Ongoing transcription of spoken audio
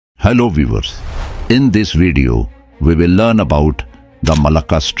Hello viewers, in this video we will learn about the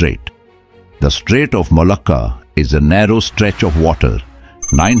Malacca Strait. The Strait of Malacca is a narrow stretch of water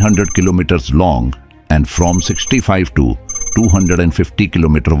 900 kilometers long and from 65 to 250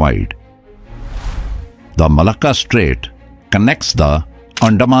 kilometers wide. The Malacca Strait connects the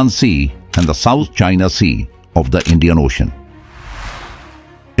Andaman Sea and the South China Sea of the Indian Ocean.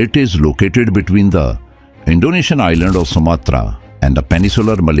 It is located between the Indonesian island of Sumatra and the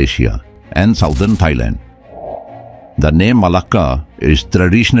peninsular Malaysia and southern Thailand. The name Malacca is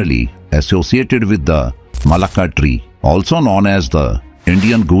traditionally associated with the Malacca tree, also known as the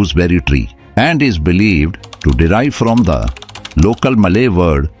Indian gooseberry tree, and is believed to derive from the local Malay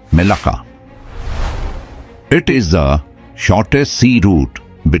word Malacca. It is the shortest sea route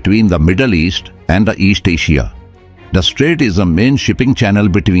between the Middle East and the East Asia. The strait is the main shipping channel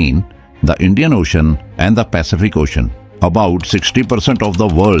between the Indian Ocean and the Pacific Ocean. About 60% of the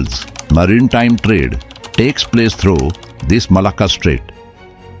world's maritime trade takes place through this Malacca Strait.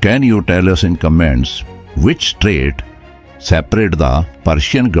 Can you tell us in comments which strait separate the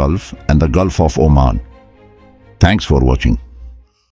Persian Gulf and the Gulf of Oman? Thanks for watching.